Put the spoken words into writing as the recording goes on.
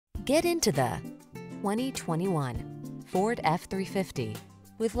Get into the 2021 Ford F-350.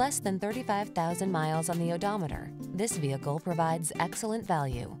 With less than 35,000 miles on the odometer, this vehicle provides excellent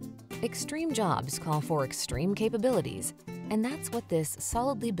value. Extreme jobs call for extreme capabilities, and that's what this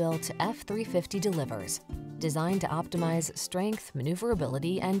solidly built F-350 delivers. Designed to optimize strength,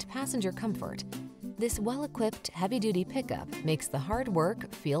 maneuverability, and passenger comfort, this well-equipped heavy-duty pickup makes the hard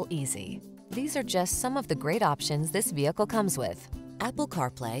work feel easy. These are just some of the great options this vehicle comes with: Apple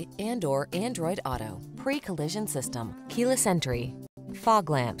CarPlay and/or Android Auto, pre-collision system, keyless entry,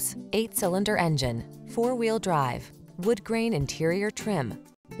 fog lamps, 8-cylinder engine, 4-wheel drive, wood grain interior trim,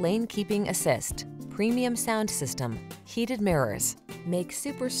 lane keeping assist, premium sound system, heated mirrors. Make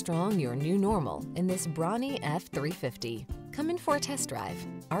super strong your new normal in this brawny F-350. Come in for a test drive.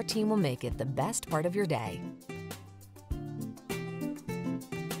 Our team will make it the best part of your day.